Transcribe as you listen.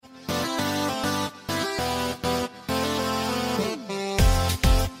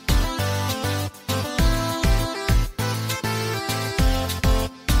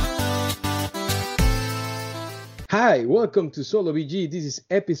Hi, welcome to Solo BG. This is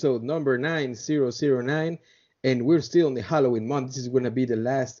episode number 9009, and we're still in the Halloween month. This is going to be the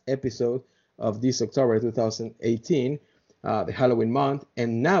last episode of this October 2018, the Halloween month.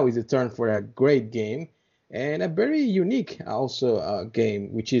 And now is the turn for a great game and a very unique also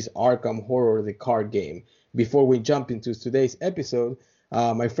game, which is Arkham Horror, the card game. Before we jump into today's episode,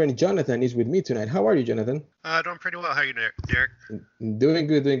 my friend Jonathan is with me tonight. How are you, Jonathan? Doing pretty well. How are you, Derek? Doing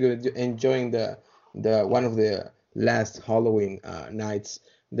good, doing good. Enjoying the one of the last Halloween nights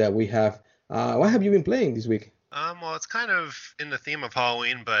that we have. What have you been playing this week? Well, it's kind of in the theme of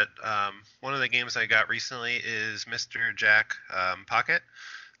Halloween, but one of the games I got recently is Mr. Jack Pocket.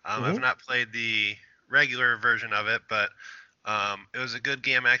 I've Hmm. not played the regular version of it, but it was a good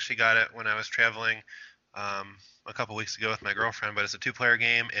game. I actually got it when I was traveling a couple weeks ago with my girlfriend, but it's a two-player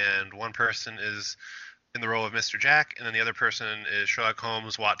game, and one person is in the role of Mr. Jack, and then the other person is Sherlock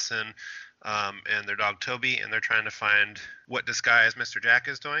Holmes, Watson, and their dog Toby, and they're trying to find what disguise Mr. Jack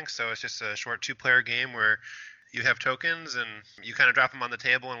is doing. So it's just a short two-player game where you have tokens and you kind of drop them on the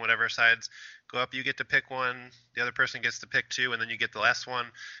table, and whatever sides go up, you get to pick one. The other person gets to pick two, and then you get the last one.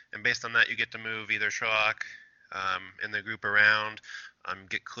 And based on that, you get to move either Sherlock in the group around,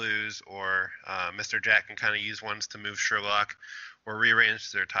 get clues, or Mr. Jack can kind of use ones to move Sherlock or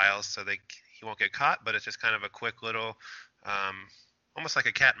rearrange their tiles so he won't get caught. But it's just kind of a quick little, almost like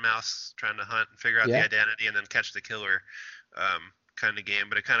a cat and mouse trying to hunt and figure out the Yeah, identity and then catch the killer kind of game.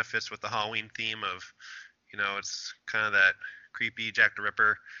 But it kind of fits with the Halloween theme of, it's kind of that creepy Jack the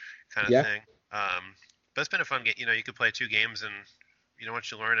Ripper kind of yeah. thing. But it's been a fun game. You could play two games, and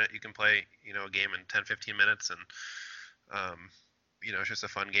once you learn it, you can play a game in 10, 15 minutes, and it's just a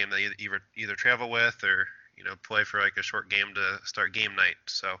fun game that you either travel with or play for like a short game to start game night.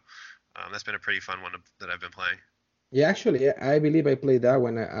 So that's been a pretty fun one that I've been playing. Yeah, actually, yeah, I believe I played that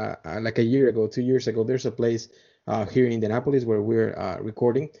one like a year ago, 2 years ago. There's a place here in Indianapolis where we're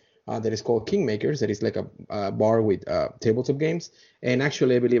recording that is called Kingmakers. That is like a bar with tabletop games. And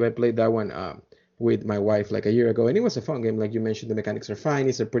actually, I believe I played that one with my wife like a year ago, and it was a fun game. Like you mentioned, the mechanics are fine.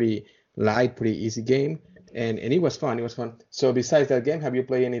 It's a pretty light, pretty easy game, and it was fun. It was fun. So besides that game, have you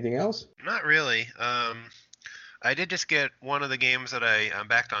played anything else? Not really. I did just get one of the games that I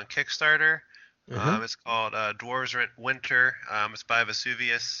backed on Kickstarter. Uh-huh. It's called Dwarves Winter. It's by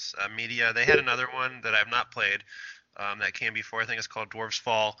Vesuvius Media. They had another one that I've not played that came before. I think it's called Dwarves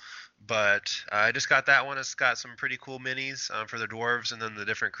Fall. But I just got that one. It's got some pretty cool minis for the dwarves and then the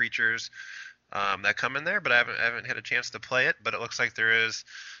different creatures that come in there. But I haven't had a chance to play it. But it looks like there is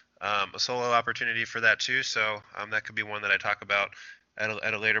a solo opportunity for that too. So that could be one that I talk about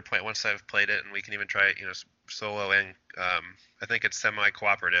at a later point once I've played it, and we can even try it, solo and I think it's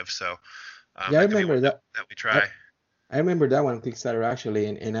semi-cooperative. So Yeah, I that could be one remember that. that we I, try. I remember that one Kickstarter actually,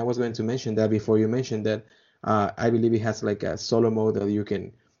 and I was going to mention that before you mentioned that. I believe it has like a solo mode that you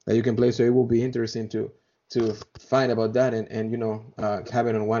can play, so it will be interesting to find about that and have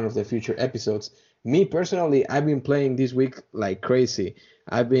it on one of the future episodes. Me personally, I've been playing this week like crazy.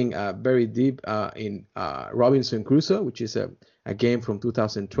 I've been very deep in Robinson Crusoe, which is a game from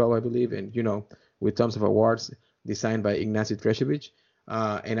 2012, I believe, and with tons of awards designed by Ignacy Treshevich.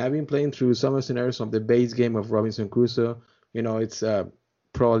 And I've been playing through some of the scenarios of the base game of Robinson Crusoe. It's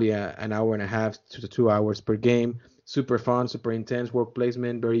probably an hour and a half to 2 hours per game. Super fun, super intense work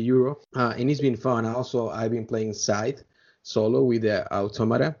placement, very Euro, and it's been fun. Also, I've been playing Scythe solo with the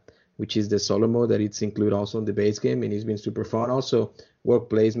Automata, which is the solo mode that it's included also in the base game, and it's been super fun. Also, work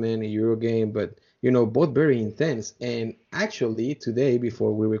placement, a Euro game, but both very intense. And actually, today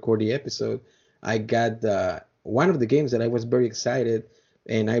before we record the episode, I got one of the games that I was very excited,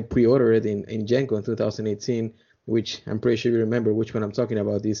 and I pre-ordered it in Genko in 2018, which I'm pretty sure you remember which one I'm talking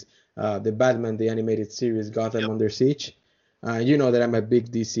about. Is the Batman the animated series Gotham Yep. Under Siege. You know that I'm a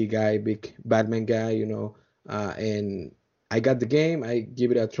big DC guy, big Batman guy. And I got the game. I give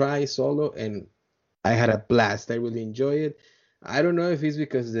it a try solo, and I had a blast. I really enjoy it. I don't know if it's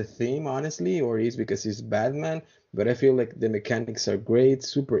because the theme, honestly, or it's because it's Batman, but I feel like the mechanics are great,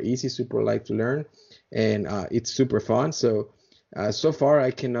 super easy, super light to learn, and it's super fun. So far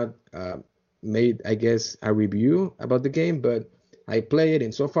I cannot made, I guess, a review about the game, but I play it,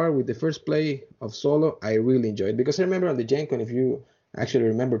 and so far with the first play of solo, I really enjoyed it because I remember on the Gen Con, if you actually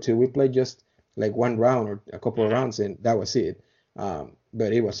remember too, we played just like one round or a couple of hmm rounds, and that was it.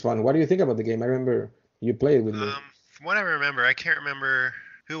 But it was fun. What do you think about the game? I remember you played with me. From what I remember, I can't remember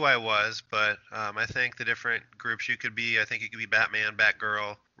who I was, but I think the different groups you could be. I think you could be Batman,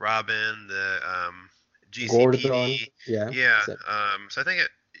 Batgirl, Robin, the Gordon, GCPD. yeah. Yeah. So, So I think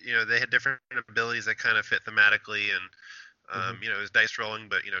they had different abilities that kind of fit thematically, and mhm. it was dice rolling,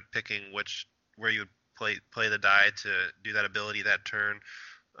 but picking where you would play the die to do that ability that turn.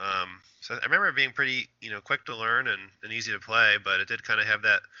 So I remember it being pretty, quick to learn and easy to play, but it did kind of have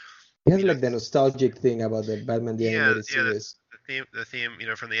that, It has you know, like the nostalgic thing about the Batman the yeah, animated yeah, series. the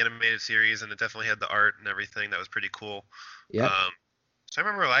theme, from the animated series, and it definitely had the art and everything that was pretty cool. Yep. Um, so I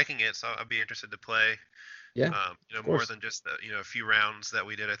remember liking it, so I'd be interested to play, Yeah, of more course. than just the, a few rounds that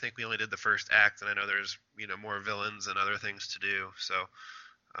we did. I think we only did the first act, and I know there's, more villains and other things to do. So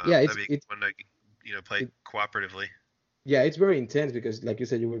Yeah, that'd be it's fun to, play it, cooperatively. yeah, it's very intense because, like you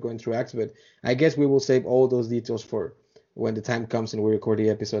said, you were going through acts, but I guess we will save all those details for when the time comes and we record the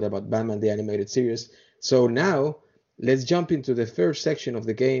episode about Batman the animated series. So now let's jump into the first section of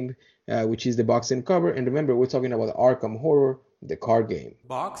the game, which is the box and cover. And remember, we're talking about Arkham Horror, the card game.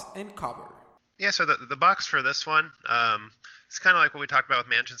 Box and cover. Yeah, so the box for this one, it's kind of like what we talked about with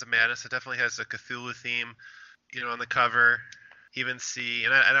Mansions of Madness. It definitely has a Cthulhu theme, on the cover. Even see,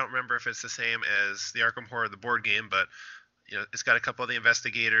 and I don't remember if it's the same as the Arkham Horror, the board game, but it's got a couple of the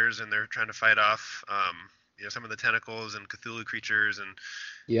investigators, and they're trying to fight off, some of the tentacles and Cthulhu creatures and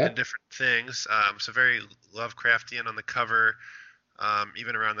Yep. different things. So very Lovecraftian on the cover.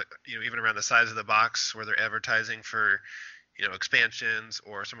 Even around the size of the box where they're advertising for expansions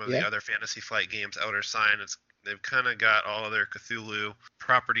or some of the Yeah. other Fantasy Flight games, Outer Sign. They've kind of got all of their Cthulhu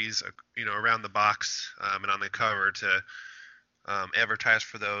properties, around the box, and on the cover to advertise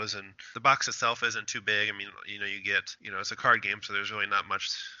for those. And the box itself isn't too big. I mean, you get, it's a card game, so there's really not much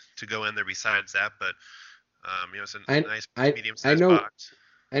to go in there besides that. But it's a I nice I I medium-sized know box.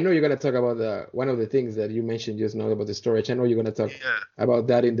 I know you're gonna talk about the one of the things that you mentioned just now about the storage. I know you're gonna talk Yeah, about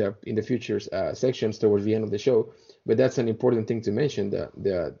that in the future sections towards the end of the show, but that's an important thing to mention.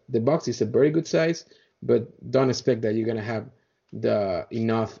 The box is a very good size, but don't expect that you're gonna have the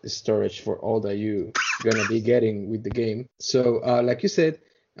enough storage for all that you gonna be getting with the game. So, like you said,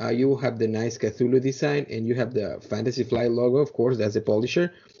 you will have the nice Cthulhu design, and you have the Fantasy Flight logo, of course, that's the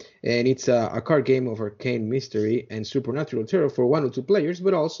publisher, and it's a card game of arcane mystery and supernatural terror for 1 or 2 players.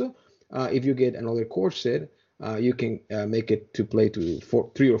 But also, if you get another core set, you can make it to play to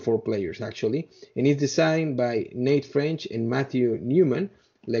 3 or 4 players actually. And it's designed by Nate French and Matthew Newman.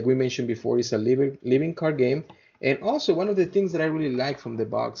 Like we mentioned before, it's a living card game. And also, one of the things that I really like from the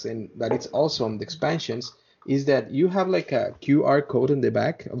box, and that it's also on the expansions, is that you have like a QR code on the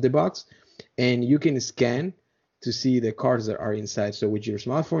back of the box, and you can scan to see the cards that are inside. So with your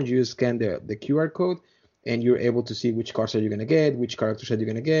smartphone, you scan the QR code, and you're able to see which cards are you gonna get, which characters are you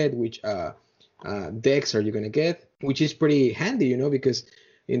gonna get, which decks are you gonna get, which is pretty handy, because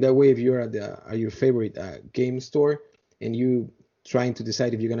in that way, if you're at your favorite game store and you trying to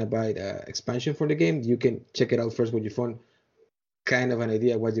decide if you're gonna buy the expansion for the game, you can check it out first with your phone, kind of an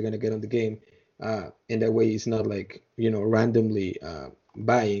idea what you're gonna get on the game, and that way it's not like randomly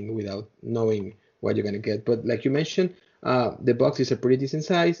buying without knowing what you're gonna get. But like you mentioned, the box is a pretty decent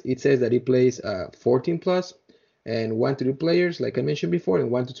size. It says that it plays 14 plus and 1 to 2 players, like I mentioned before, in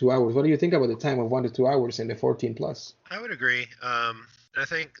 1 to 2 hours. What do you think about the time of 1 to 2 hours and the 14 plus? I would agree. I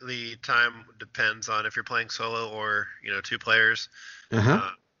think the time depends on if you're playing solo or two players. Uh-huh.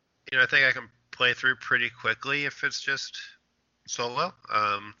 Uh, I think I can play through pretty quickly if it's just solo.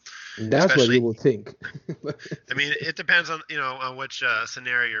 That's what you Especially, will think. I mean, it depends on on which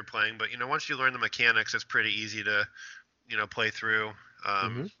scenario you're playing, but once you learn the mechanics, it's pretty easy to play through.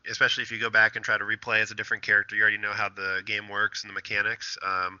 Hmm. Especially if you go back and try to replay as a different character, you already know how the game works and the mechanics.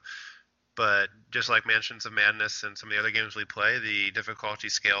 But just like Mansions of Madness and some of the other games we play, the difficulty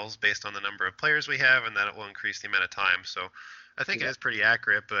scales based on the number of players we have, and that it will increase the amount of time. So I think it Yeah. is pretty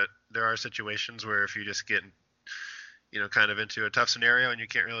accurate, but there are situations where if you just get, kind of into a tough scenario and you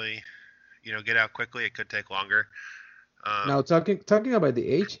can't really, get out quickly, it could take longer. Now Um, talking about the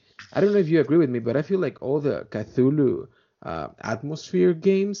age, I don't know if you agree with me, but I feel like all the Cthulhu atmosphere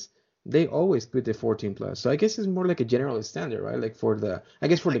games, they always put the 14 plus. So I guess it's more like a general standard, right? Like I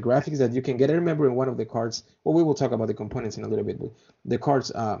guess for the like, graphics that you can get. I remember in one of the cards, well, we will talk about the components in a little bit, but the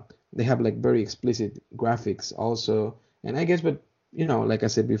cards, they have like very explicit graphics also. And I guess, but like I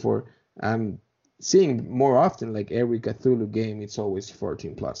said before, I'm seeing more often like every Cthulhu game, it's always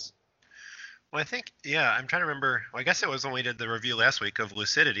 14 plus. well, I think, yeah, I'm trying to remember. Well, I guess it was when we did the review last week of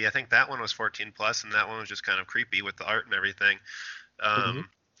Lucidity. I think that one was 14 plus, and that one was just kind of creepy with the art and everything. Hmm. Um,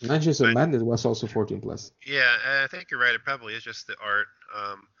 Mansions of but Madness was also 14 plus. yeah, I think you're right. It probably is just the art,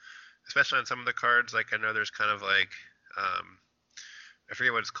 especially on some of the cards. Like I know there's kind of like, um, I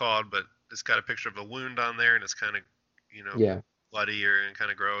forget what it's called, but it's got a picture of a wound on there, and it's kind of, you know, Yeah. bloody or and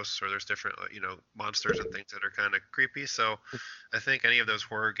kind of gross. Or there's different, monsters and things that are kind of creepy. So I think any of those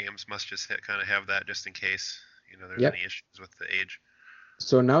horror games must just kind of have that just in case, there's Yep. any issues with the age.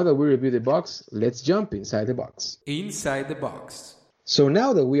 So now that we review the box, let's jump inside the box. Inside the box. So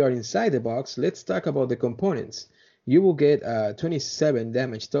now that we are inside the box, let's talk about the components. You will get 27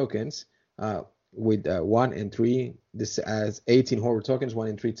 damage tokens with 1 and 3, this as 18 horror tokens, 1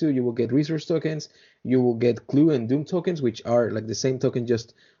 and 3 too. You will get resource tokens. You will get clue and doom tokens, which are like the same token,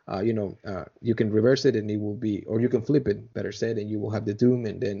 just you can reverse it and it will be, or you can flip it, better said, and you will have the doom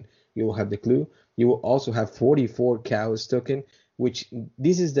and then you will have the clue. You will also have 44 cows token, which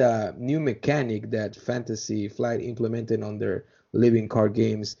this is the new mechanic that Fantasy Flight implemented on their living card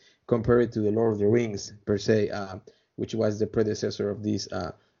games compared to the Lord of the Rings per se, which was the predecessor of this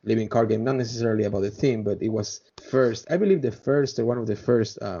living card game. Not necessarily about the theme, but it was first, I believe, the first or one of the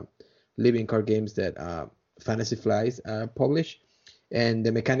first living card games that Fantasy Flight published. And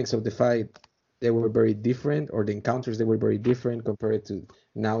the mechanics of the fight, they were very different, or the encounters, they were very different compared to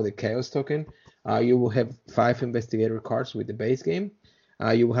now the Chaos token. You will have 5 investigator cards with the base game.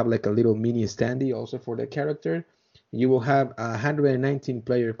 You will have like a little mini standee also for the character. You will have 119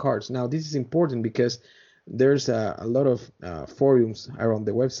 player cards. Now this is important because there's a lot of forums around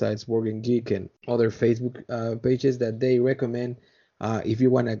the websites, Board Game Geek and other Facebook pages, that they recommend if you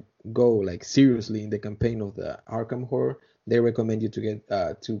want to go like seriously in the campaign of the Arkham Horror, they recommend you to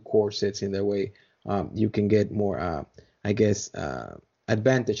get 2 core sets. In that way you can get more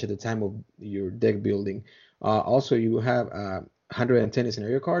advantage at the time of your deck building. Also you have 110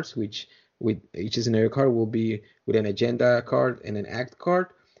 scenario cards, which with each scenario card will be with an agenda card and an act card,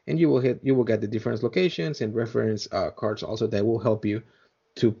 and you will get the different locations and reference cards also that will help you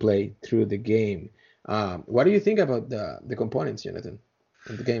to play through the game. What do you think about the components, Jonathan,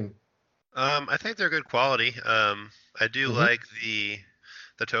 in the game? I think they're good quality. I do like the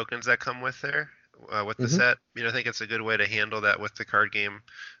tokens that come with there with the set. I think it's a good way to handle that with the card game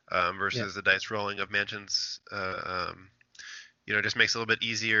versus the dice rolling of mansions. It just makes it a little bit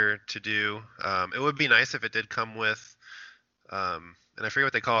easier to do. It would be nice if it did come with, and I forget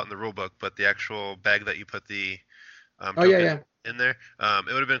what they call it in the rule book, but the actual bag that you put the token in there.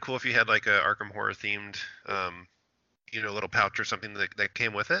 It would have been cool if you had like a Arkham Horror themed, little pouch or something that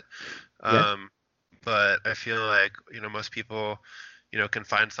came with it. But I feel like, most people, can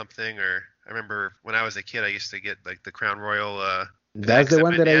find something. Or I remember when I was a kid, I used to get like the Crown Royal. That's the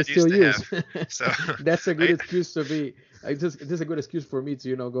one that I still use. So that's a good excuse to be. It is a good excuse for me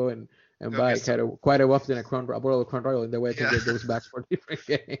to go and buy quite often a bottle of Crown Royal, and the way I can get those back for different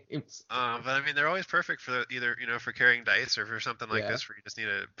games. But I mean, they're always perfect for either for carrying dice or for something like this where you just need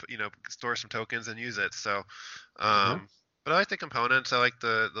to store some tokens and use it. So, but I like the components. I like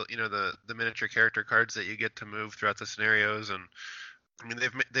the miniature character cards that you get to move throughout the scenarios, and I mean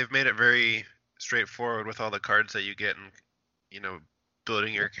they've made it very straightforward with all the cards that you get and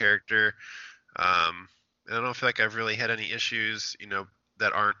building your character. I don't feel like I've really had any issues,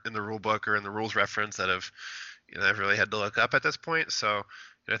 that aren't in the rule book or in the rules reference that have, I've really had to look up at this point. So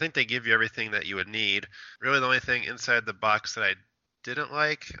I think they give you everything that you would need. Really, the only thing inside the box that I didn't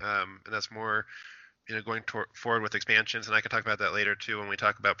like, and that's more, going forward with expansions, and I can talk about that later too when we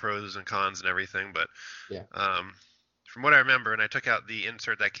talk about pros and cons and everything. But from what I remember, and I took out the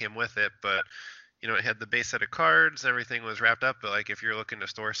insert that came with it, but it had the base set of cards, everything was wrapped up, but like if you're looking to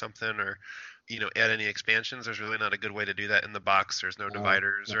store something or, add any expansions, there's really not a good way to do that in the box. There's no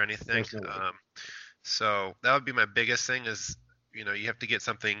dividers or anything. So that would be my biggest thing is, you have to get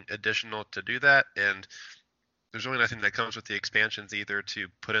something additional to do that. And there's really nothing that comes with the expansions either to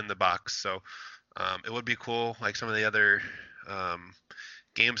put in the box. So it would be cool, like some of the other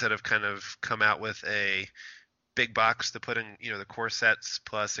games that have kind of come out with a big box to put in, the core sets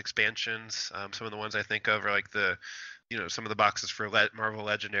plus expansions. Some of the ones I think of are like some of the boxes for Marvel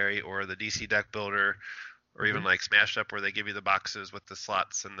Legendary or the DC Deck Builder, or even like Smash Up, where they give you the boxes with the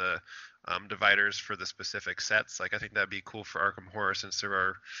slots and the dividers for the specific sets. Like I think that'd be cool for Arkham Horror, since there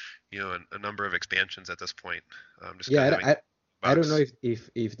are, a number of expansions at this point. I don't know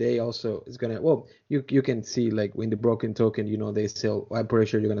if they also is gonna. Well, you can see like in the broken token, they sell. I'm pretty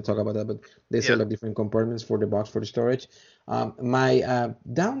sure you're gonna talk about that, but they sell like different compartments for the box for the storage. My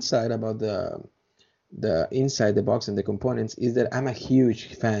downside about the inside the box and the components is that I'm a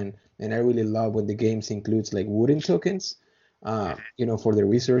huge fan, and I really love when the games includes like wooden tokens, for the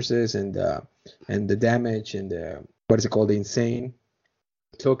resources and the damage and the what is it called, the insane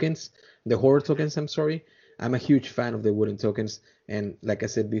tokens, the horror tokens. I'm sorry. I'm a huge fan of the wooden tokens, and like I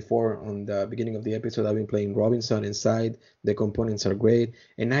said before on the beginning of the episode, I've been playing Robinson inside. The components are great,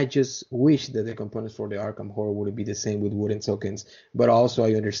 and I just wish that the components for the Arkham Horror would be the same with wooden tokens. But also,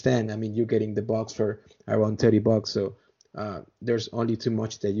 I understand. I mean, you're getting the box for around $30, so there's only too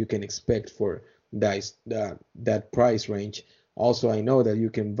much that you can expect for that price range. Also, I know that you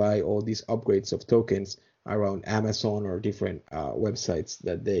can buy all these upgrades of tokens around Amazon or different websites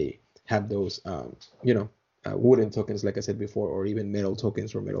that they have those, wooden tokens, like I said before, or even metal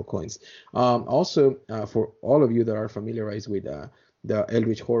tokens or metal coins. Also, for all of you that are familiarized with the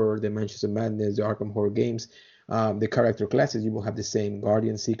Eldritch Horror, the Mansions of Madness, the Arkham Horror games, the character classes, you will have the same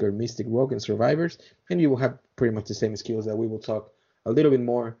Guardian, Seeker, Mystic, Rogue, and Survivors, and you will have pretty much the same skills that we will talk a little bit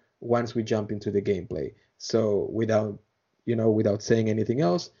more once we jump into the gameplay. So without saying anything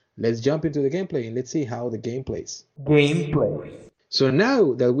else, let's jump into the gameplay and let's see how the game plays. Gameplay. So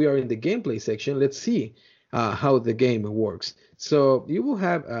now that we are in the gameplay section, let's see how the game works. So you will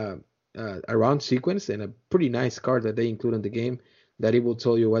have a round sequence and a pretty nice card that they include in the game that it will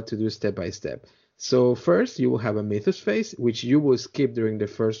tell you what to do step by step. So first you will have a Mythos phase, which you will skip during the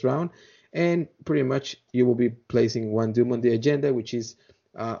first round, and pretty much you will be placing one Doom on the agenda, which is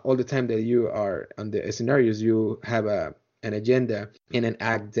all the time that you are on the scenarios, you have an agenda and an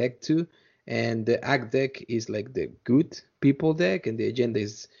act deck too. And the act deck is like the good people deck, and the agenda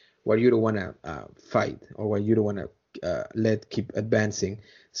is what you don't want to fight or what you don't want to let keep advancing.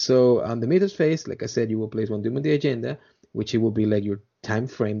 So on the Mythos phase, like I said, you will place one Doom on the agenda, which it will be like your time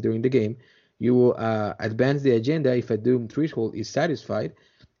frame during the game. You will advance the agenda if a Doom threshold is satisfied,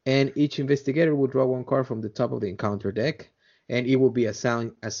 and each investigator will draw one card from the top of the encounter deck, and it will be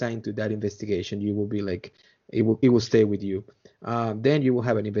assigned to that investigation. You will be like, it will stay with you. Then you will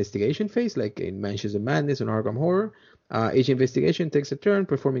have an investigation phase, like in Mansions of Madness and Arkham Horror. Each investigation takes a turn,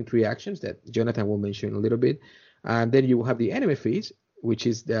 performing 3 actions that Jonathan will mention in a little bit. And then you will have the enemy phase, which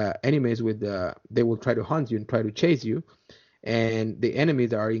is the enemies they will try to hunt you and try to chase you. And the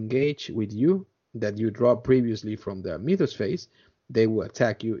enemies that are engaged with you, that you draw previously from the Mythos phase, they will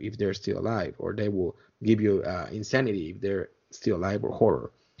attack you if they're still alive, or they will give you insanity if they're still alive, or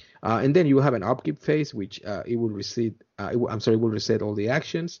horror. And then you will have an upkeep phase, which it will reset all the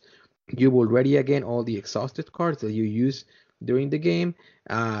actions. You will ready again all the exhausted cards that you use during the game.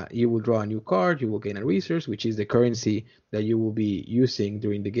 You will draw a new card. You will gain a resource, which is the currency that you will be using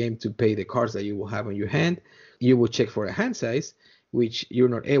during the game to pay the cards that you will have on your hand. You will check for a hand size, which you're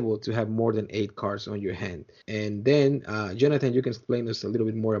not able to have more than 8 cards on your hand. And then, Jonathan, you can explain us a little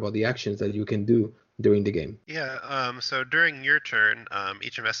bit more about the actions that you can do during the game. Yeah, so during your turn,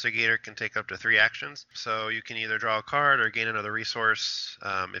 each investigator can take up to 3 actions. So you can either draw a card or gain another resource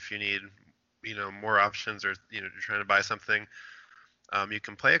if you need, more options, or you're trying to buy something. You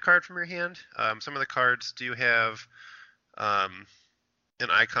can play a card from your hand. Some of the cards do have an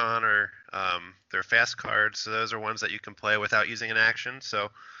icon, or they're fast cards, so those are ones that you can play without using an action. So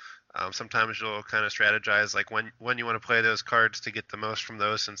sometimes you'll kind of strategize like when you want to play those cards to get the most from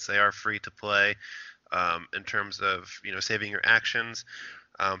those, since they are free to play, in terms of saving your actions.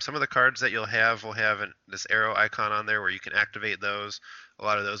 Some of the cards that you'll have will have this arrow icon on there where you can activate those. A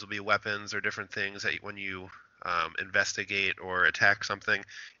lot of those will be weapons or different things that when you investigate or attack something,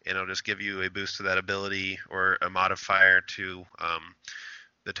 and it'll just give you a boost to that ability or a modifier to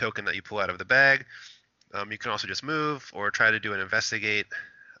the token that you pull out of the bag. You can also just move or try to do an investigate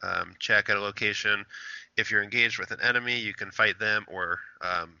check at a location. If you're engaged with an enemy, you can fight them or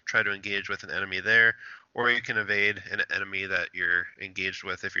try to engage with an enemy there, or you can evade an enemy that you're engaged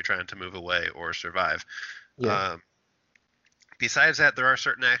with if you're trying to move away or survive. Yeah. Besides that, there are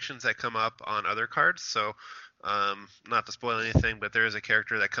certain actions that come up on other cards. So not to spoil anything, but there is a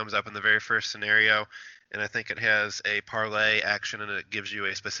character that comes up in the very first scenario, and I think it has a parlay action, and it gives you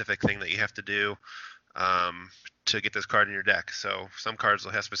a specific thing that you have to do to get this card in your deck. So some cards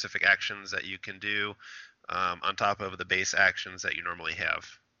will have specific actions that you can do on top of the base actions that you normally have.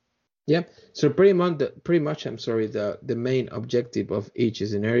 Yeah. So pretty much, the main objective of each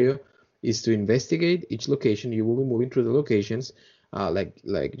scenario is to investigate each location. You will be moving through the locations.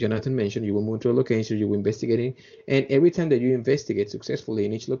 Like Jonathan mentioned, you will move to a location, you will investigating, and every time that you investigate successfully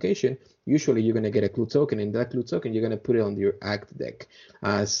in each location, usually you're going to get a clue token, and that clue token you're going to put it on your act deck.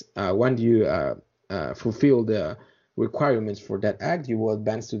 As when you fulfill the requirements for that act, you will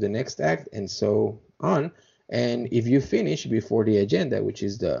advance to the next act, and so on. And if you finish before the agenda, which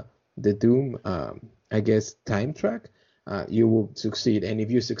is the Doom, time track, you will succeed. And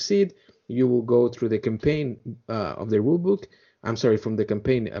if you succeed, you will go through the campaign of the rule book. From the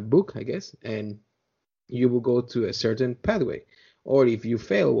campaign book, and you will go to a certain pathway. Or if you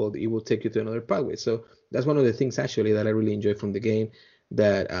fail, well, it will take you to another pathway. So that's one of the things actually that I really enjoy from the game,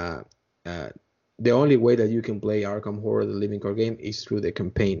 that the only way that you can play Arkham Horror, the living card game, is through the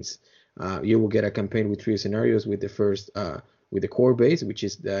campaigns. You will get a campaign with 3 scenarios, with the first, with the core base, which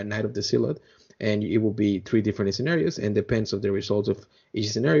is the Night of the Zealot, and it will be 3 different scenarios, and depends on the results of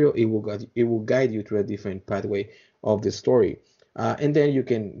each scenario, it will guide you through a different pathway of the story. And then you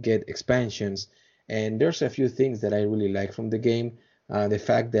can get expansions. And there's a few things that I really like from the game. The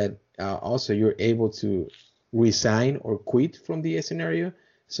fact that also you're able to resign or quit from the scenario.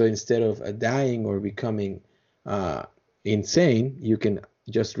 So instead of dying or becoming uh, insane, you can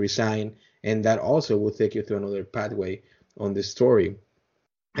just resign, and that also will take you through another pathway on the story.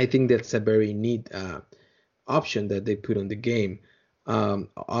 I think that's a very neat option that they put on the game.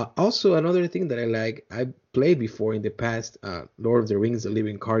 Also, another thing that I like, I played before in the past, Lord of the Rings, the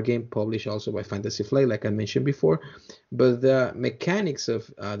living card game, published also by Fantasy Flight, like I mentioned before. But the mechanics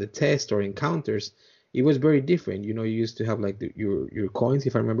of the test or encounters, it was very different. You know, you used to have like your coins,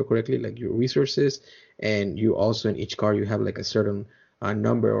 if I remember correctly, like your resources, and you also in each card you have like a certain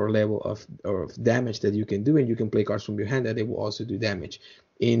number or level of damage that you can do, and you can play cards from your hand that they will also do damage.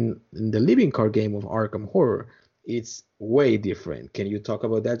 In the living card game of Arkham Horror, it's way different. Can you talk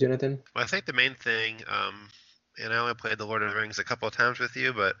about that, Jonathan? Well, I think the main thing, and I only played the Lord of the Rings a couple of times with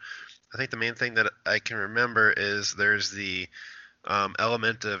you, but I think the main thing that I can remember is there's the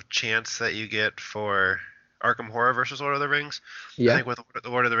element of chance that you get for Arkham Horror versus Lord of the Rings. I Yeah, think with the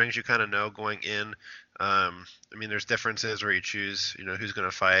Lord of the Rings, you kind of know going in. I mean, there's differences where you choose, who's going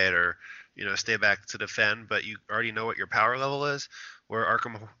to fight or, stay back to defend, but you already know what your power level is. Where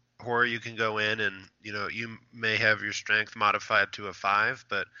Arkham Horror, you can go in and, you may have your strength modified to a 5,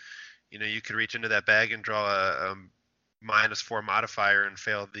 but, you could reach into that bag and draw a -4 modifier and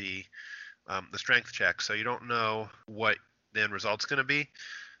fail the strength check. So you don't know what the end result's going to be.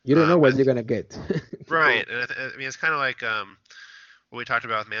 you don't know what But you're gonna get. right, and I mean, it's kind of like what we talked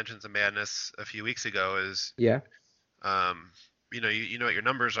about with Mansions of Madness a few weeks ago. Is Yeah, um, you know what your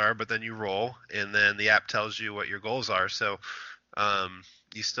numbers are, but then you roll, and then the app tells you what your goals are. So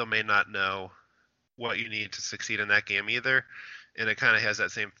you still may not know what you need to succeed in that game either. And it kind of has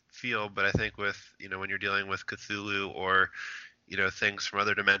that same feel, but I think with when you're dealing with Cthulhu or things from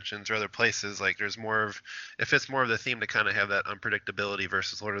other dimensions or other places, like there's more of it fits more of the theme to kind of have that unpredictability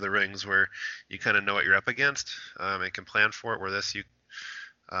versus Lord of the Rings, where you kind of know what you're up against and can plan for it. Where this you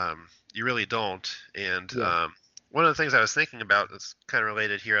really don't. And yeah, one of the things I was thinking about that's kind of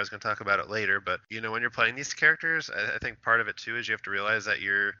related here, I was going to talk about it later, but when you're playing these characters, I think part of it too is you have to realize that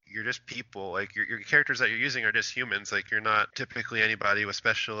you're just people. Like your characters that you're using are just humans. Like you're not typically anybody with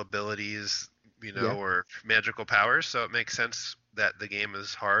special abilities, yeah. or magical powers. So it makes sense that the game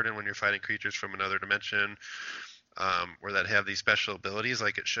is hard, and when you're fighting creatures from another dimension, or that have these special abilities,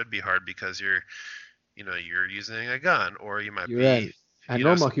 like it should be hard because you're using a gun, or you might You're be, a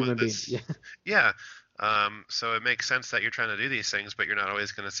normal someone human being. that's, Yeah, yeah. So it makes sense that you're trying to do these things, but you're not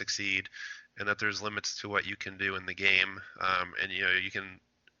always going to succeed, and that there's limits to what you can do in the game. And you can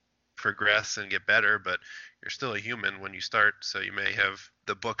progress and get better, but you're still a human when you start. So you may have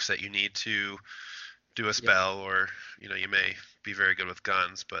the books that you need to do a yeah. spell, or you may be very good with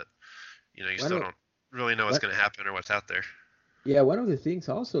guns, but you One still of don't really know what's what? going to happen or what's out there. Yeah, one of the things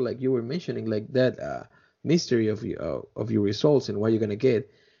also, like you were mentioning, like that mystery of your results and what you're gonna get.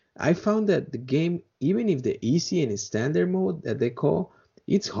 I found that the game, even if the easy and standard mode that they call,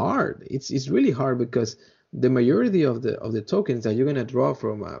 it's hard. It's really hard because the majority of the tokens that you're gonna draw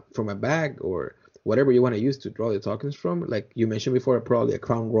from a bag or whatever you want to use to draw the tokens from, like you mentioned before, probably a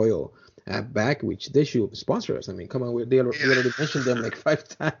Crown Royal bag, which they should sponsor us. I mean, come on, we Yeah. already mentioned them like 5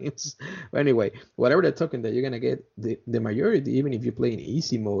 times. But anyway, whatever the token that you're gonna get, the majority, even if you play in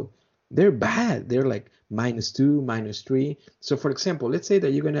easy mode, they're bad. They're like -2, -3. So for example, let's say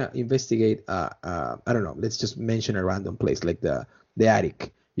that you're gonna investigate I don't know, let's just mention a random place like the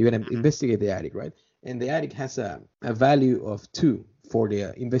attic. You're gonna Hmm. investigate the attic, right? And the attic has a value of 2 for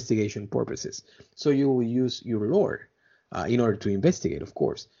the investigation purposes. So you will use your lore in order to investigate, of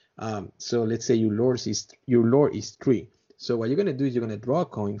course. So let's say your lore is 3. So what you're gonna do is you're gonna draw a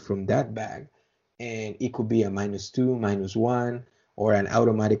coin from that bag, and it could be a -2, -1, or an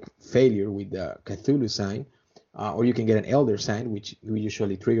automatic failure with the Cthulhu sign, or you can get an Elder sign, which will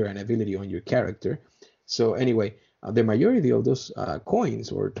usually trigger an ability on your character. So anyway, the majority of those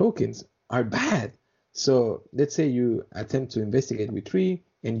coins or tokens are bad. So let's say you attempt to investigate with 3,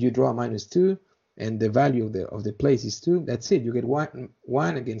 and you draw -2, and the value of the place is 2. That's it. You get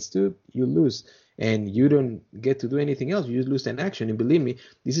one against 2, you lose, and you don't get to do anything else. You just lose an action. And believe me,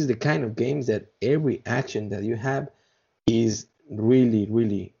 this is the kind of games that every action that you have is really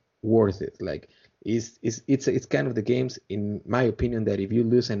really worth it. Like it's kind of the games, in my opinion, that if you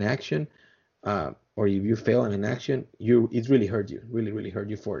lose an action, or if you fail in an action, it really hurt you, really hurt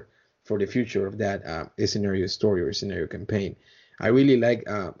you for the future of that scenario story or scenario campaign. I really like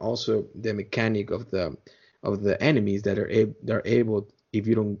also the mechanic of the enemies that are able, if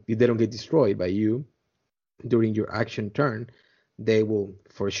they don't get destroyed by you, during your action turn, they will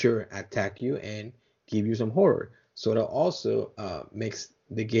for sure attack you and give you some horror. So that also makes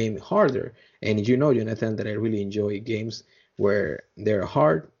the game harder. And you know, Jonathan, that I really enjoy games where they're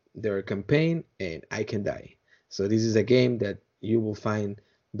hard, they're a campaign, and I can die. So this is a game that you will find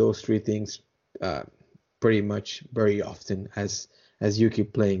those three things uh, pretty much very often as you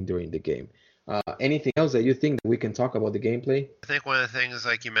keep playing during the game. Anything else that you think that we can talk about the gameplay? I think one of the things,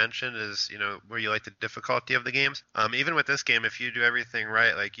 like you mentioned, is where you like the difficulty of the games. Even with this game, if you do everything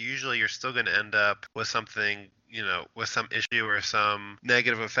right, like usually you're still going to end up with something, with some issue or some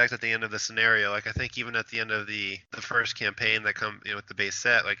negative effect at the end of the scenario. Like I think even at the end of the first campaign that come with the base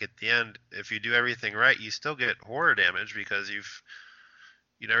set, like at the end, if you do everything right, you still get horror damage because you've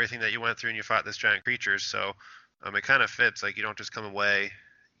everything that you went through and you fought this giant creatures. So it kind of fits. Like you don't just come away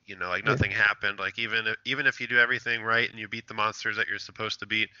like Yeah. nothing happened. Like even if you do everything right and you beat the monsters that you're supposed to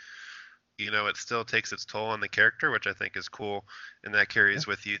beat, it still takes its toll on the character, which I think is cool, and that Yeah. carries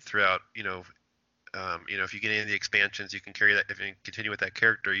with you throughout. If you get any of the expansions, you can carry that. If you continue with that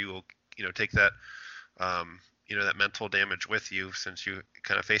character, you will, take that, that mental damage with you since you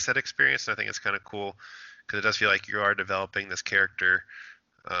kind of face that experience. And I think it's kind of cool because it does feel like you are developing this character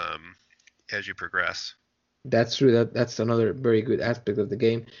um, as you progress. That's true. That's another very good aspect of the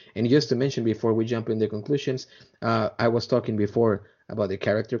game. And just to mention before we jump into conclusions, I was talking before about the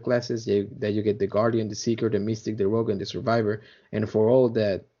character classes that you get the Guardian, the Seeker, the Mystic, the Rogue, and the Survivor. And for all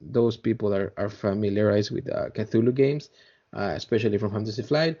that those people are familiarized with Cthulhu games, especially from Fantasy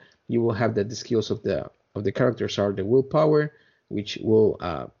Flight, you will have that the skills of the characters are the willpower, which will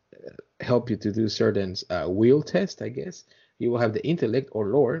help you to do certain will tests, I guess. You will have the intellect or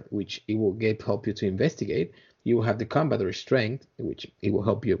lore, which it will get help you to investigate. You will have the combat or strength, which it will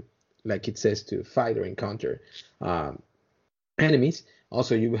help you, like it says, to fight or encounter um, enemies.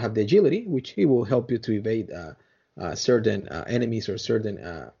 Also, you will have the agility, which it will help you to evade certain enemies or certain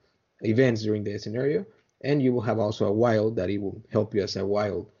events during the scenario. And you will have also a wild that it will help you as a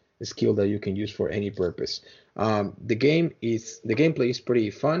wild skill that you can use for any purpose. The gameplay is pretty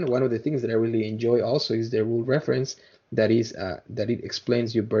fun. One of the things that I really enjoy also is the rule reference that it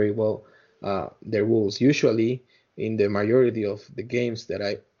explains you very well the rules. Usually, in the majority of the games that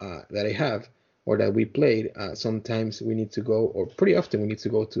I have or that we played, sometimes we need to go, or pretty often we need to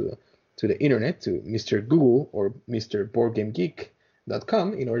go to the internet to Mr. Google or Mr.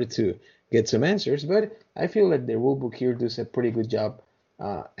 BoardGameGeek.com in order to get some answers. But I feel like the rulebook here does a pretty good job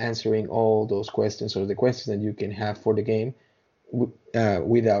answering all those questions or the questions that you can have for the game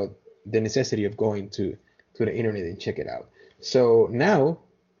without the necessity of going to the internet and check it out. So now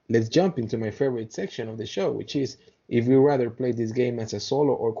let's jump into my favorite section of the show, which is if you rather play this game as a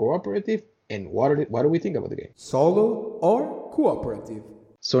solo or cooperative, and what do we think about the game? Solo or cooperative?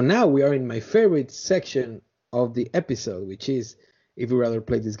 So now we are in my favorite section of the episode, which is if you rather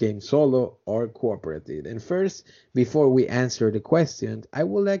play this game solo or cooperative. And first, before we answer the question, I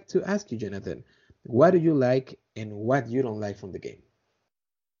would like to ask you, Jonathan, what do you like and what you don't like from the game?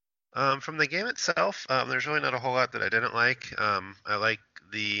 From the game itself, there's really not a whole lot that I didn't like. I like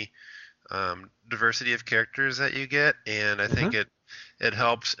the diversity of characters that you get, and I Uh-huh. think it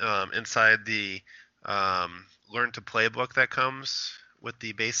helps inside the learn to play book that comes with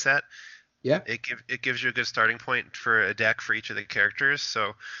the base set. Yeah. It gives you a good starting point for a deck for each of the characters.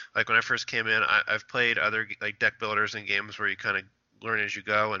 So, like when I first came in, I've played other like deck builders and games where you kind of learn as you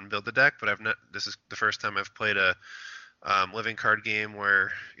go and build the deck. But I've not. This is the first time I've played a living card game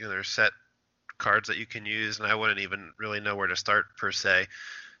where there's set cards that you can use, and I wouldn't even really know where to start per se.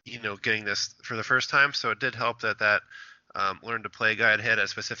 Getting this for the first time, so it did help that learn to play guide had a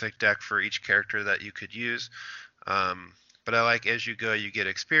specific deck for each character that you could use. But I like as you go, you get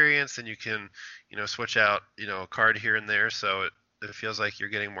experience, and you can switch out a card here and there, so it feels like you're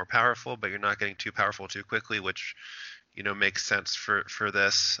getting more powerful, but you're not getting too powerful too quickly, which makes sense for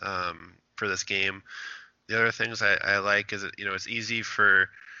this game. The other things I like is it's easy for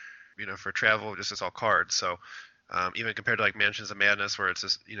for travel, just it's all cards. So even compared to like Mansions of Madness, where it's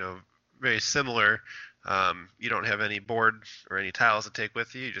just very similar, you don't have any board or any tiles to take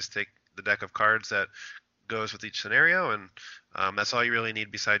with you. You just take the deck of cards that goes with each scenario, and that's all you really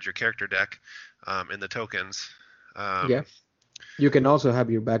need besides your character deck and the tokens. Yeah. Um, You can also have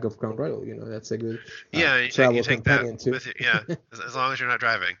your bag of Crown Royal. That's a good yeah, you travel take that companion too. with you. Yeah, as long as you're not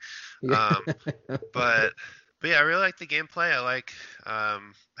driving. Yeah. Um, but yeah, I really like the gameplay. I like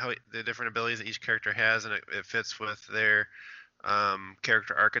the different abilities that each character has, and it fits with their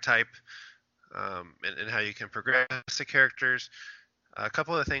character archetype, and how you can progress the characters. A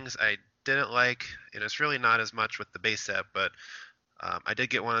couple of things I didn't like, and it's really not as much with the base set, but I did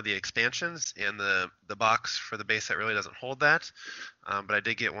get one of the expansions, and the box for the base set really doesn't hold that. But I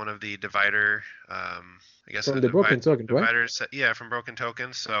did get one of the divider, I guess From a the Broken Token, right? divider set, yeah, from Broken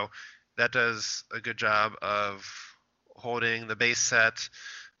Tokens. So that does a good job of holding the base set.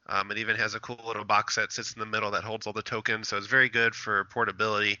 It even has a cool little box that sits in the middle that holds all the tokens, so it's very good for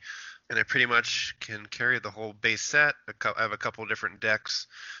portability. And I pretty much can carry the whole base set. I have a couple different decks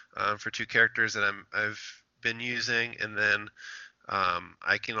for 2 characters that I've been using, and then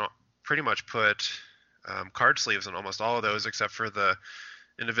I can pretty much put card sleeves on almost all of those, except for the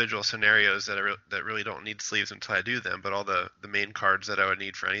individual scenarios that really don't need sleeves until I do them. But all the main cards that I would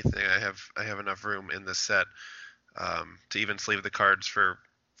need for anything, I have enough room in this set to even sleeve the cards for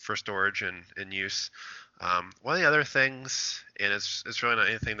storage and use. One of the other things, and it's really not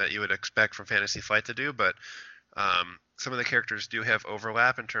anything that you would expect from Fantasy Flight to do, but some of the characters do have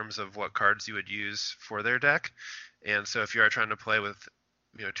overlap in terms of what cards you would use for their deck. And so if you are trying to play with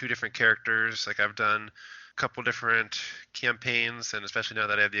 2 different characters, like I've done a couple different campaigns, and especially now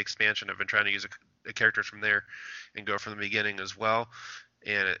that I have the expansion, I've been trying to use a character from there and go from the beginning as well.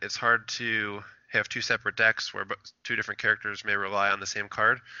 And it's hard to have 2 separate decks where 2 different characters may rely on the same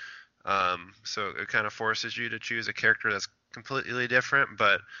card. So it kind of forces you to choose a character that's completely different,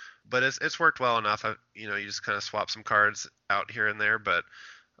 but it's worked well enough. You just kind of swap some cards out here and there, but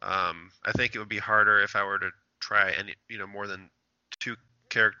I think it would be harder if I were to try any more than 2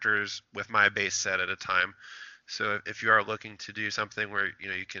 characters with my base set at a time. So if you are looking to do something where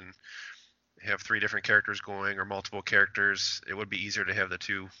you can have 3 different characters going, or multiple characters, it would be easier to have the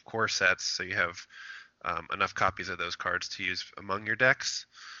 2 core sets, so you have enough copies of those cards to use among your decks.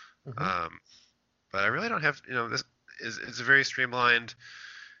 Mm-hmm. But I really don't have, this is a very streamlined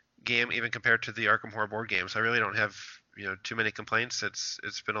game, even compared to the Arkham Horror board game. So I really don't have, too many complaints.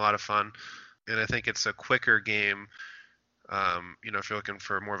 It's been a lot of fun, and I think it's a quicker game. If you're looking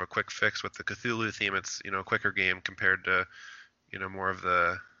for more of a quick fix with the Cthulhu theme, it's a quicker game compared to more of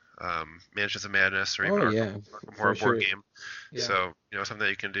the Mansions of Madness or even Arkham Horror board game. Yeah. So something that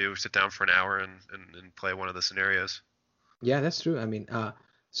you can do, sit down for an hour and play one of the scenarios. Yeah, that's true. I mean,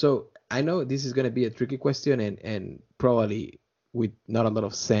 so I know this is going to be a tricky question and probably with not a lot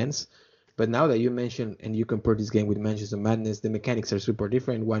of sense, but now that you mentioned and you compare this game with Mansions of Madness, the mechanics are super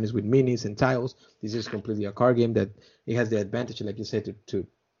different. One is with minis and tiles. This is completely a card game that it has the advantage, like you said, to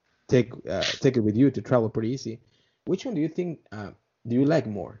take it with you to travel pretty easy. Which one do you think do you like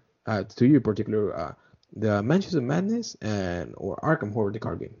more? To you in particular, the Mansions of Madness or Arkham Horror, the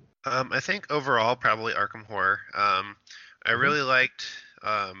card game? I think overall probably Arkham Horror. I really liked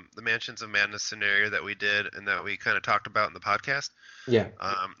the Mansions of Madness scenario that we did and that we kind of talked about in the podcast. Yeah.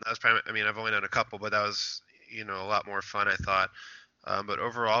 That was probably, I've only done a couple, but that was, a lot more fun, I thought. But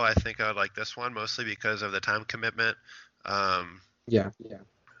overall, I think I would like this one mostly because of the time commitment. Yeah.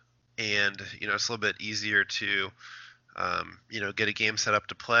 And, it's a little bit easier to, get a game set up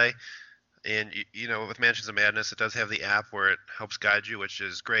to play. And, with Mansions of Madness, it does have the app where it helps guide you, which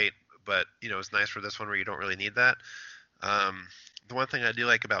is great. But, it's nice for this one where you don't really need that. The one thing I do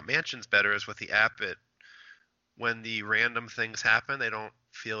like about Mansions better is with the app, when the random things happen, they don't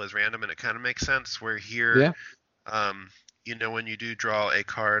feel as random, and it kind of makes sense. Where here, when you do draw a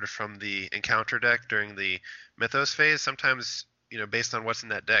card from the encounter deck during the Mythos phase, sometimes, based on what's in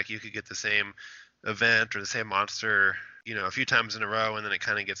that deck, you could get the same event or the same monster, a few times in a row, and then it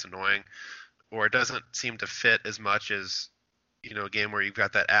kind of gets annoying, or it doesn't seem to fit as much as, a game where you've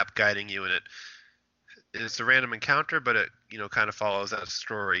got that app guiding you, and it's a random encounter, but it, kind of follows that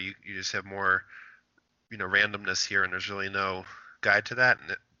story. You just have more, randomness here, and there's really no guide to that.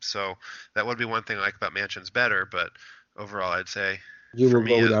 And so that would be one thing I like about Mansions better, but overall, I'd say you will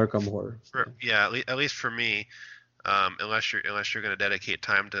go with Arkham Horror. At least for me, unless you're going to dedicate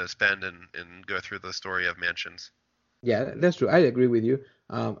time to spend and go through the story of Mansions. Yeah, that's true. I agree with you.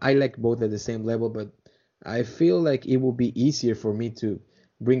 I like both at the same level, but I feel like it will be easier for me to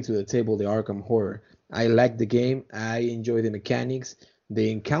bring to the table the Arkham Horror. I like the game. I enjoy the mechanics, the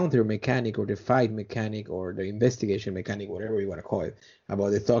encounter mechanic or the fight mechanic or the investigation mechanic, whatever you want to call it,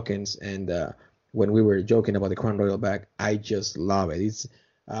 about the tokens. And when we were joking about the Crown Royal back, I just love it.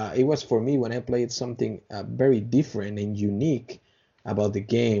 It was for me when I played something very different and unique about the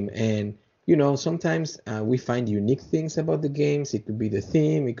game. And sometimes we find unique things about the games. It could be the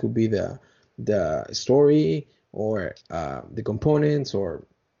theme, it could be the story, or the components, or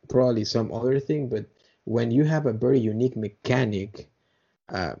probably some other thing. But when you have a very unique mechanic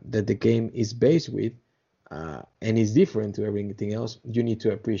that the game is based with, and is different to everything else, you need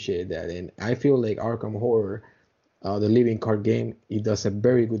to appreciate that. And I feel like Arkham Horror, the living card game, it does a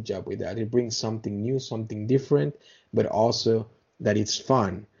very good job with that. It brings something new, something different, but also that it's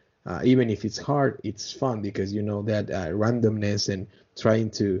fun. Even if it's hard, it's fun because you know that randomness and trying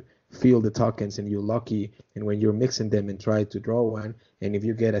to feel the tokens and you're lucky. And when you're mixing them and try to draw one, and if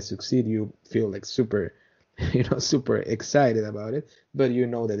you get a succeed, you feel like super, super excited about it. But you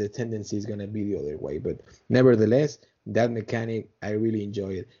know that the tendency is gonna be the other way. But nevertheless, that mechanic, I really enjoy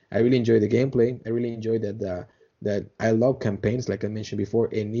it. I really enjoy the gameplay. I really enjoy that I love campaigns, like I mentioned before,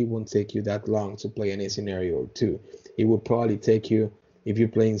 and it won't take you that long to play any scenario or two. It will probably take you, if you're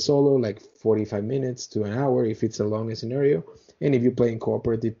playing solo, like 45 minutes to an hour if it's a long scenario. And if you're playing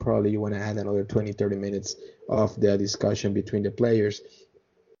cooperative, probably you want to add another 20, 30 minutes of the discussion between the players.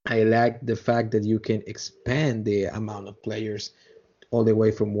 I like the fact that you can expand the amount of players all the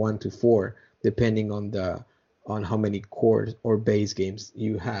way from 1 to 4, depending on how many core or base games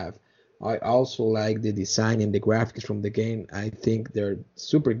you have. I also like the design and the graphics from the game. I think they're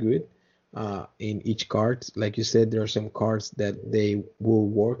super good in each card. Like you said, there are some cards that they will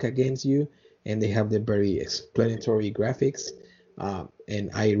work against you, and they have the very explanatory graphics. And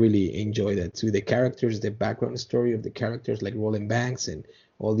I really enjoy that too. The characters, the background story of the characters, like Roland Banks and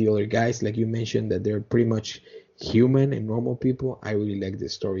all the other guys, like you mentioned, that they're pretty much human and normal people. I really like the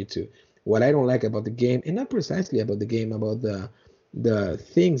story too. What I don't like about the game, and not precisely about the game, about the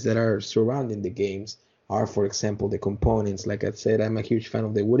things that are surrounding the games are, for example, the components. Like I said, I'm a huge fan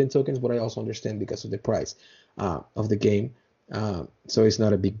of the wooden tokens, but I also understand because of the price of the game. So it's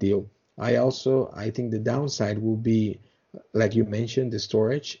not a big deal. I think the downside will be, like you mentioned, the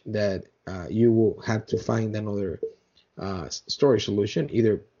storage, that you will have to find another storage solution,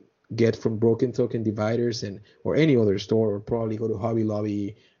 either get from broken token dividers and or any other store, or probably go to Hobby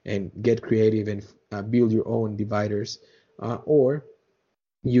Lobby and get creative and build your own dividers, or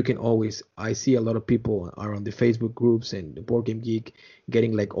you can always, I see a lot of people are on the Facebook groups and the Board Game Geek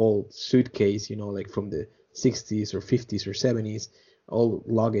getting like old suitcase, like from the 60s or 50s or 70s, all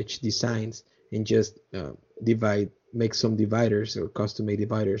luggage designs, and just make some dividers or custom made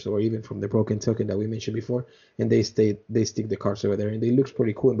dividers, or even from the broken token that we mentioned before, and they stick the cards over there, and it looks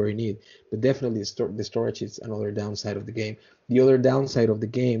pretty cool and very neat. But definitely the storage is another downside of the game. The other downside of the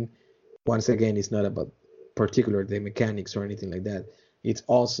game, once again, is not about particular the mechanics or anything like that. It's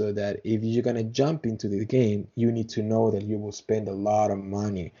also that if you're gonna jump into the game, you need to know that you will spend a lot of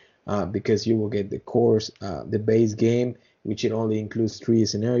money, because you will get the course, the base game, which it only includes 3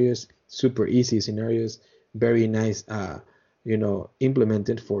 scenarios, super easy scenarios, very nice,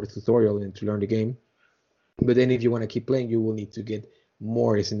 implemented for the tutorial and to learn the game. But then if you want to keep playing, you will need to get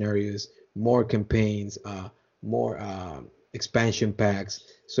more scenarios, more campaigns, more expansion packs.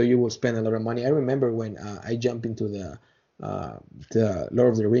 So you will spend a lot of money. I remember when I jumped into the Lord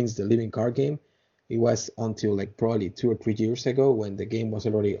of the Rings, the living card game. It was until like probably 2 or 3 years ago when the game was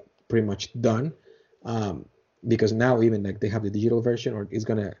already pretty much done. Because now even like they have the digital version, or it's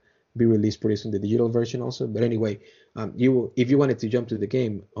gonna be released pretty soon, the digital version also. But anyway, if you wanted to jump to the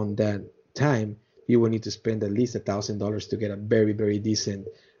game on that time, you will need to spend at least $1,000 to get a very, very decent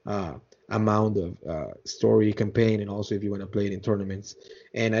amount of story campaign, and also if you want to play it in tournaments.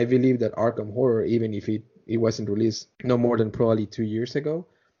 And I believe that Arkham Horror, even if it wasn't released no more than probably 2 years ago,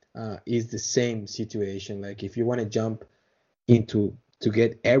 is the same situation. Like if you want to jump into to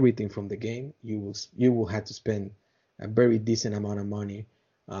get everything from the game, you will have to spend a very decent amount of money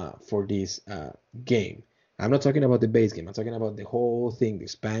for this game. I'm not talking about the base game. I'm talking about the whole thing, the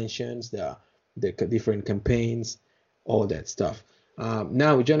expansions, the different campaigns, all that stuff.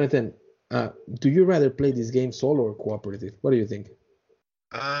 Now, Jonathan, do you rather play this game solo or cooperative? What do you think?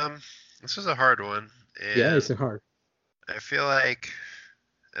 This is a hard one, Yeah, it's and a hard. I feel like,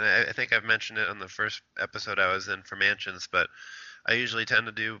 and I think I've mentioned it on the first episode I was in for Mansions, but I usually tend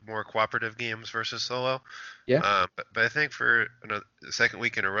to do more cooperative games versus solo. Yeah, But I think for the second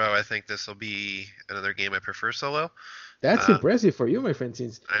week in a row, I think this will be another game I prefer solo. that's Um, impressive for you, my friend.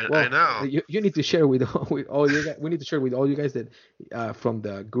 Since I well, know. you need to share with with all you guys. We need to share with all you guys that from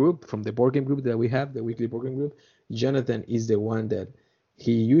the group, from the board game group that we have, the weekly board game group. Jonathan is the one that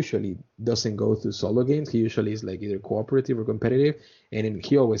he usually doesn't go to solo games. He usually is like either cooperative or competitive, and then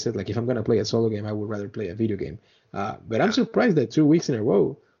he always said like, if I'm gonna play a solo game, I would rather play a video game. But I'm Yeah. surprised that 2 weeks in a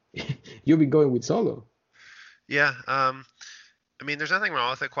row you've been going with solo. Yeah. I mean, there's nothing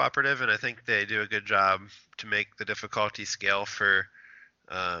wrong with it cooperative, and I think they do a good job to make the difficulty scale for,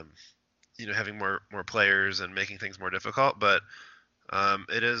 um, having more players and making things more difficult. But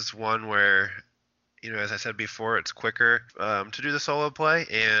it is one where, as I said before, it's quicker to do the solo play,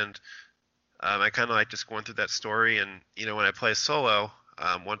 and I kind of like just going through that story. And when I play solo,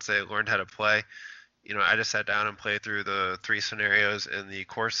 once I learned how to play, I just sat down and played through the 3 scenarios in the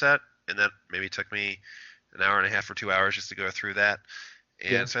core set, and that maybe took me an hour and a half or 2 hours just to go through that.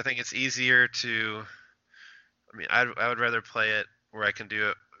 Yeah. And so I think it's easier to. I mean, I would rather play it where I can do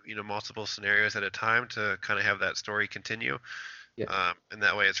it, multiple scenarios at a time to kind of have that story continue. Yeah. And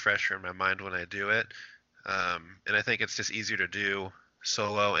that way it's fresher in my mind when I do it. And I think it's just easier to do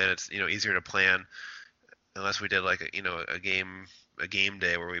solo, and it's easier to plan, unless we did like a game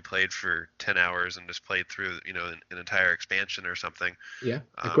day where we played for 10 hours and just played through an entire expansion or something. Yeah.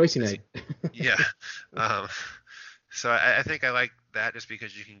 A crazy night. Yeah. Um, so I think I like that just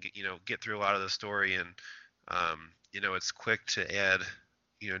because you can get through a lot of the story, and it's quick to add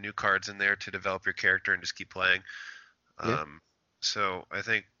new cards in there to develop your character and just keep playing. Yeah. So I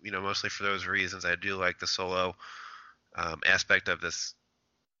think mostly for those reasons I do like the solo aspect of this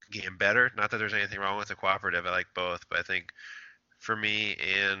game better. Not that there's anything wrong with the cooperative. I like both, but I think for me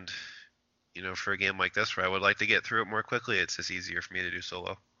and for a game like this where I would like to get through it more quickly, it's just easier for me to do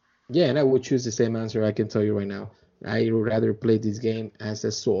solo. Yeah, and I would choose the same answer. I can tell you right now. I would rather play this game as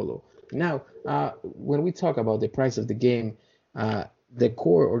a solo. Now, when we talk about the price of the game, the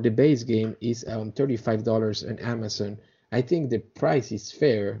core or the base game is $35 on Amazon. I think the price is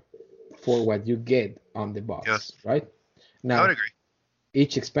fair for what you get on the box, Yeah. right? I Now, would agree.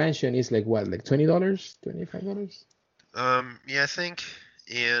 each expansion is like what, like $20, $25? Yeah, I think,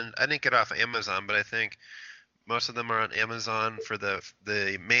 and I didn't get off Amazon, but I think most of them are on Amazon for the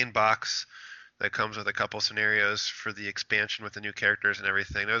main box that comes with a couple scenarios for the expansion with the new characters and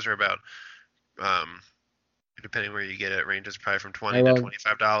everything. Those are about, depending where you get it, it ranges probably from $20 to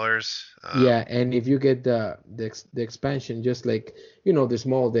 $25. Yeah, and if you get the expansion, just like the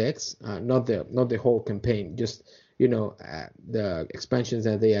small decks, not the whole campaign, just the expansions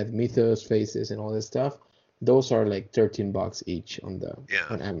that they add mythos, faces, and all this stuff, those are like $13 each on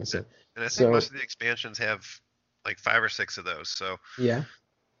Amazon. And I think most of the expansions have like 5 or 6 of those, so yeah,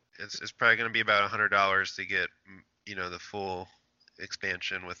 it's probably going to be about $100 to get the full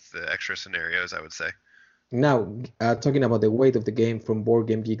expansion with the extra scenarios, I would say. Now, talking about the weight of the game from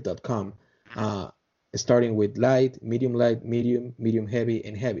BoardGameGeek.com, starting with light, medium, medium heavy,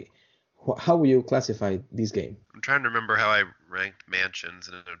 and heavy. How will you classify this game? I'm trying to remember how I ranked Mansions,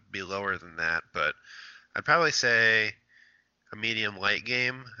 and it would be lower than that, but I'd probably say a medium light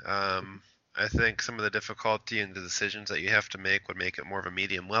game. I think some of the difficulty and the decisions that you have to make would make it more of a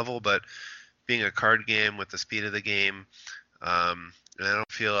medium level, but being a card game with the speed of the game, and I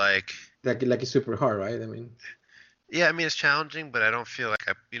don't feel like it's super hard, right? I mean, yeah, I mean it's challenging, but I don't feel like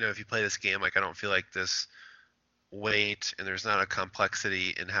if you play this game, like I don't feel like this weight, and there's not a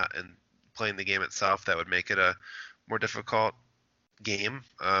complexity in playing the game itself that would make it a more difficult game.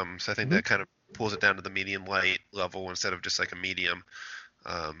 So I think that kind of pulls it down to the medium light level instead of just like a medium.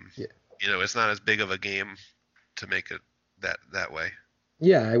 Yeah. It's not as big of a game to make it that way.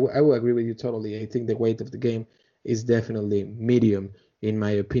 Yeah, I will agree with you totally. I think the weight of the game is definitely medium, in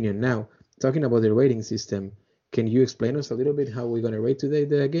my opinion. Now, talking about the rating system, can you explain us a little bit how we're going to rate today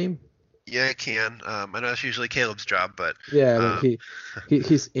the game? Yeah, I can. I know it's usually Caleb's job, but yeah,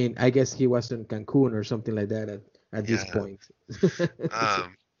 he's in. I guess he was in Cancun or something like that at this point.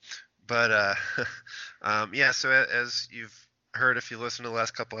 Yeah. So as you've heard, if you listen to the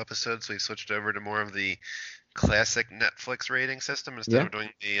last couple episodes, we switched over to more of the classic Netflix rating system instead of doing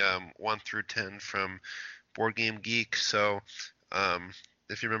the 1 through 10 from Board Game Geek. So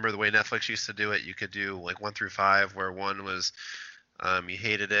if you remember the way Netflix used to do it, you could do like 1 through 5, where 1 was you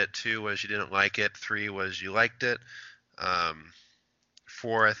hated it, 2 was you didn't like it, 3 was you liked it,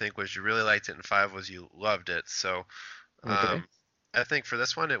 4 I think was you really liked it, and 5 was you loved it. So I think for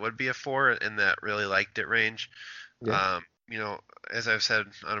this one it would be a 4 in that really liked it range. Yeah. As I've said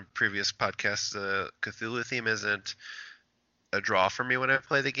on a previous podcast, the Cthulhu theme isn't a draw for me when I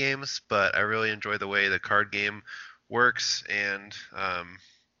play the games, but I really enjoy the way the card game works. And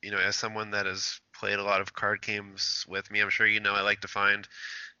as someone that has played a lot of card games with me, I'm sure I like to find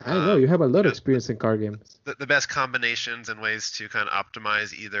I know you have a lot of experience in card games. The best combinations and ways to kind of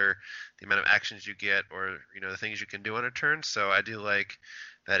optimize either the amount of actions you get or the things you can do on a turn. So I do like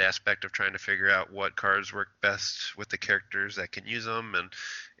that aspect of trying to figure out what cards work best with the characters that can use them,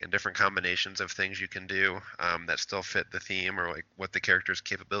 and different combinations of things you can do that still fit the theme or like what the character's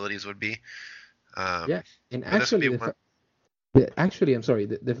capabilities would be. Yeah, and actually, I'm sorry,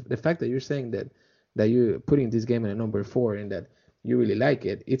 the fact that you're saying that you're putting this game in a number 4 and that you really like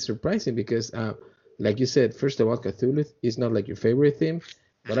it, it's surprising because, like you said, first of all, Cthulhu is not like your favorite theme,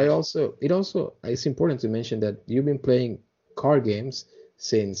 but it's important to mention that you've been playing card games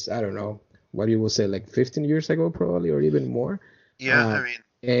since, I don't know, what you will say, like 15 years ago, probably, or even more. Yeah, I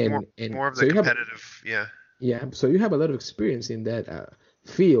mean, more of the competitive, yeah. Yeah, so you have a lot of experience in that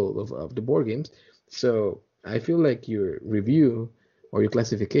field of the board games. So I feel like your review or your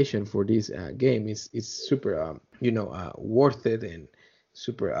classification for this game is super worth it and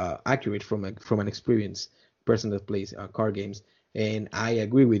super accurate from an experienced person that plays card games. And I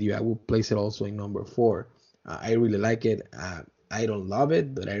agree with you. I will place it also in number four. I really like it. I don't love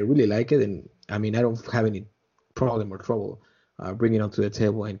it, but I really like it. And I mean, I don't have any problem or trouble bringing it onto the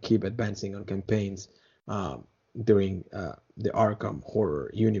table and keep advancing on campaigns during the Arkham horror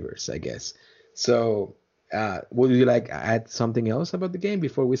universe, I guess. So, would you like add something else about the game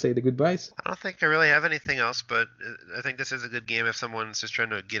before we say the goodbyes? I don't think I really have anything else, but I think this is a good game if someone's just trying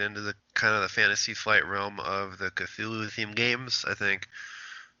to get into the kind of the Fantasy Flight realm of the Cthulhu themed games. I think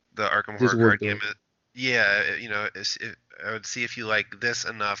the Arkham This Horror would card do game, it. I would see if you like this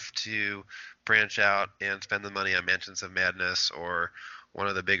enough to branch out and spend the money on Mansions of Madness or one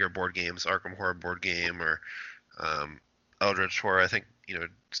of the bigger board games, Arkham Horror board game or Eldritch Horror. I think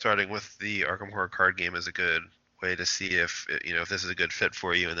starting with the Arkham Horror card game is a good way to see if if this is a good fit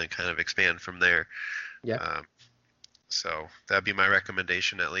for you, and then kind of expand from there. Yeah. So that'd be my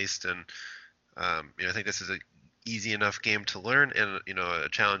recommendation at least, and I think this is a easy enough game to learn, and a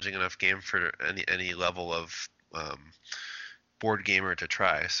challenging enough game for any level of board gamer to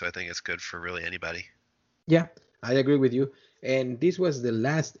try. So I think it's good for really anybody. Yeah, I agree with you. And this was the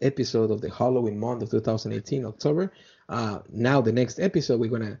last episode of the Halloween month of 2018, October. Now the next episode we're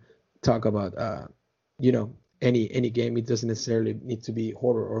gonna talk about any game. It doesn't necessarily need to be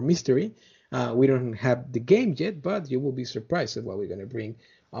horror or mystery. We don't have the game yet, but you will be surprised at what we're gonna bring.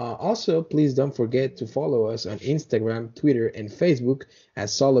 Also, please don't forget to follow us on Instagram, Twitter, and Facebook at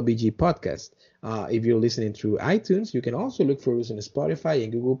SoloBG Podcast. If you're listening through iTunes, you can also look for us on Spotify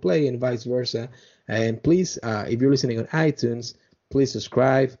and Google Play and vice versa. And please, if you're listening on iTunes, please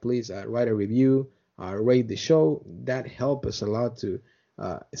subscribe, please write a review, rate the show. That helps us a lot to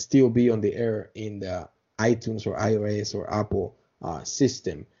still be on the air in the iTunes or iOS or Apple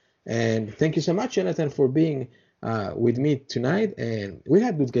system. And thank you so much, Jonathan, for being with me tonight. And we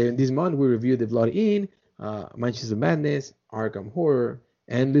had good game. This month we reviewed The Blood Inn, Mansions of Madness, Arkham Horror,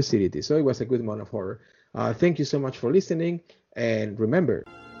 and Lucidity. So it was a good month of horror. Thank you so much for listening. And remember,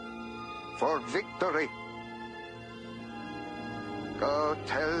 for victory. Go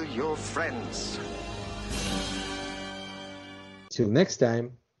tell your friends. till next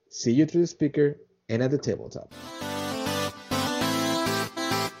time, see you through the speaker and at the tabletop.